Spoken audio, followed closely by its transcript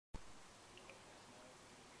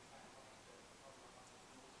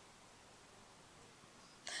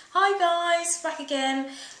Hi guys, back again.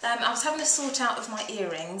 I was having a sort out of my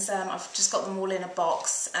earrings. I've just got them all in a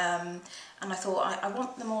box and I thought I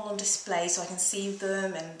want them all on display so I can see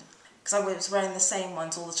them, and because I was wearing the same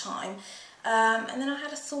ones all the time. And then I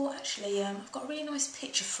had a thought, actually, I've got a really nice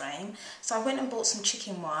picture frame, so I went and bought some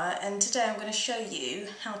chicken wire, and today I'm going to show you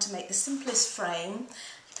how to make the simplest frame.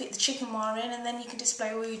 You put the chicken wire in and then you can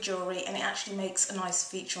display all your jewellery, and it actually makes a nice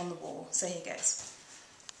feature on the wall. So here goes.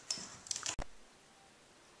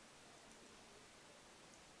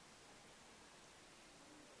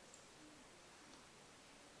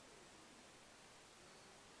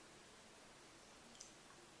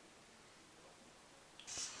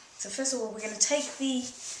 So first of all, we're going to take the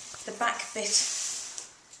back bit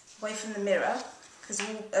away from the mirror,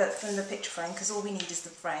 from the picture frame, because all we need is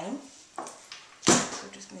the frame. So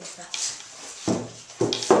we'll just move that.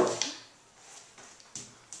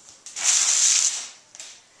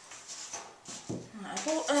 Right, I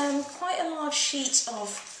bought quite a large sheet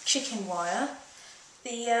of chicken wire.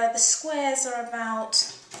 The squares are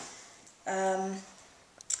about,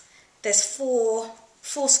 there's four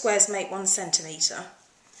squares make 1 centimetre.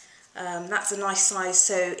 That's a nice size,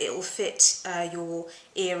 so it will fit your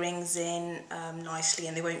earrings in nicely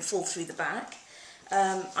and they won't fall through the back.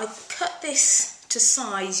 I cut this to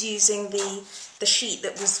size using the sheet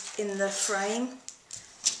that was in the frame,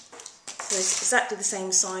 so it's exactly the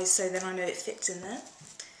same size, so then I know it fits in there.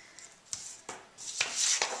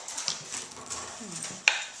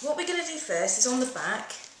 What we're going to do first is on the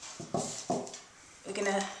back, we're going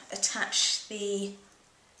to attach the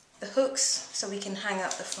hooks so we can hang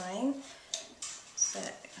up the frame. So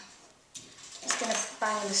just going to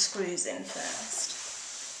bang the screws in first.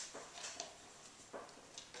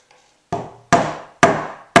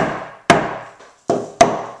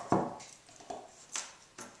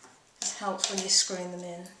 This helps when you're screwing them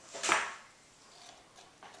in.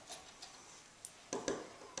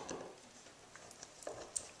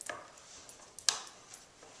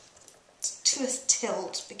 To a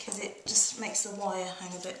tilt because it just makes the wire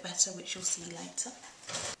hang a bit better, which you'll see later.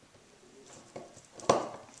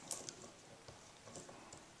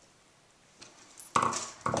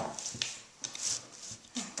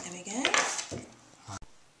 There we go.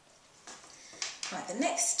 Right, the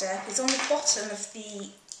next step is on the bottom of the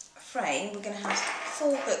frame. We're going to have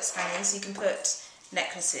 4 hooks hanging so you can put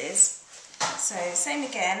necklaces. So same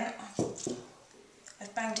again,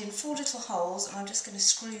 I've banged in 4 little holes and I'm just going to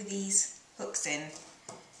screw these hooks in.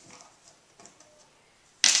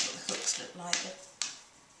 That's what the hooks look like.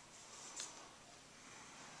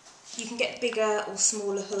 You can get bigger or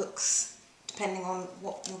smaller hooks depending on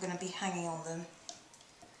what you're going to be hanging on them.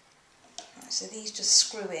 Right, so these just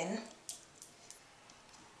screw in.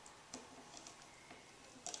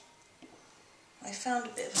 I found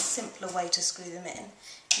a bit of a simpler way to screw them in.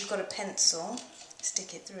 If you've got a pencil,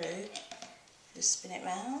 stick it through, just spin it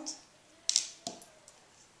round.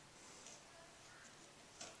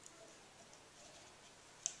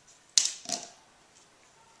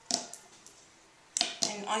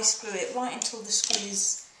 And I screw it right until the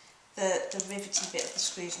screws, the rivety bit of the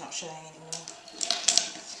screw is not showing anymore.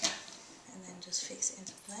 And then just fix it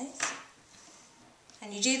into place.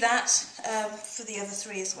 And you do that for the other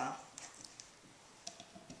 3 as well.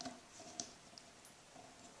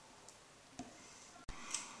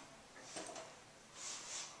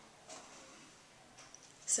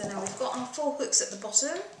 So now we've got our 4 hooks at the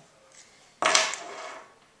bottom.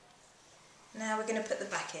 Now we're going to put the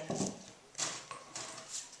back in.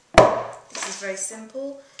 This is very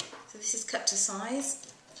simple. So this is cut to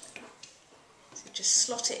size. So just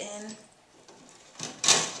slot it in.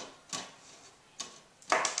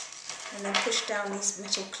 And then push down these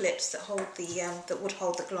metal clips that hold that would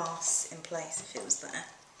hold the glass in place if it was there.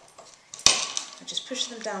 I just push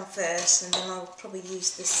them down first, and then I'll probably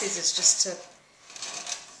use the scissors just to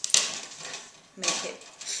make it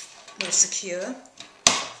more secure.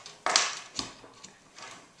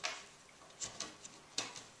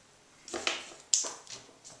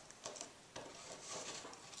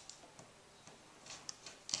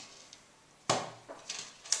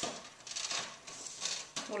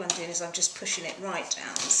 All I'm doing is I'm just pushing it right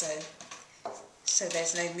down, so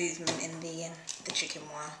there's no movement in the chicken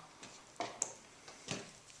wire.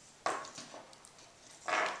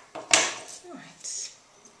 Right.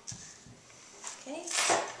 Okay,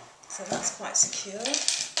 so that's quite secure.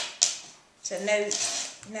 So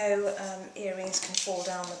no earrings can fall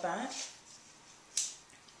down the back.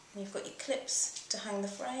 And you've got your clips to hang the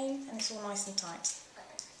frame, and it's all nice and tight.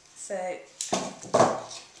 So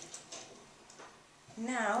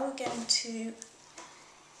now we're going to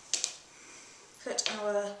put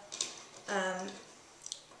our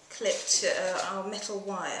clipped our metal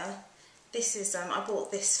wire. This is, I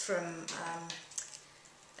bought this from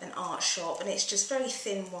an art shop, and it's just very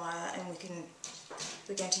thin wire, and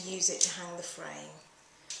we're going to use it to hang the frame.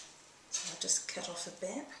 So I'll just cut off a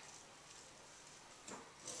bit.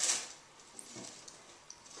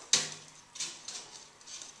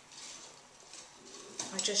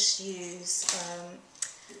 I just use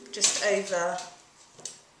just over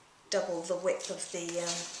double the width of the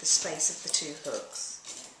space of the two hooks,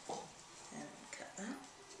 and cut that.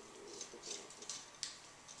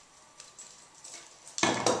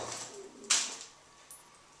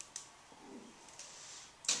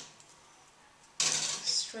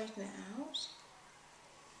 Straighten it out.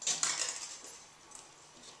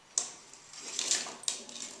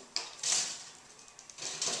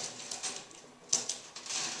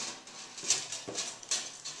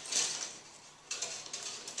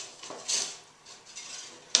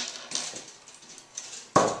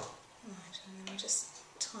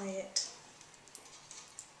 Tie it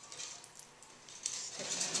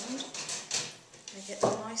around. I get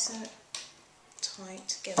them nice and tight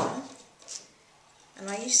together. And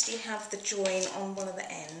I usually have the join on one of the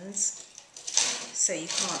ends, so you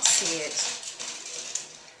can't see it,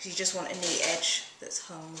 because you just want a neat edge that's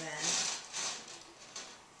hung there.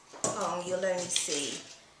 Hung, you'll only see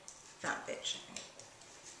that bit showing.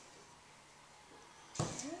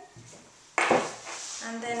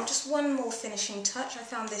 And then just one more finishing touch. I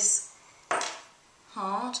found this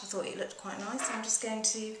heart, I thought it looked quite nice. I'm just going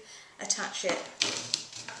to attach it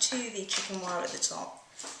to the chicken wire at the top.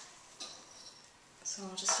 So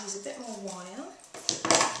I'll just use a bit more wire.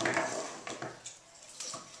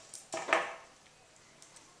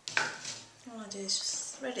 All I do is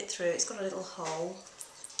just thread it through. It's got a little hole,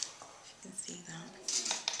 if you can see that.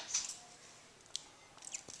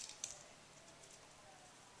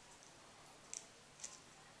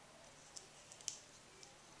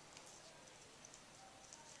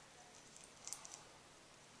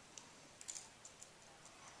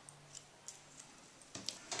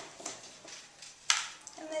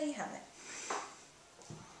 There you have it.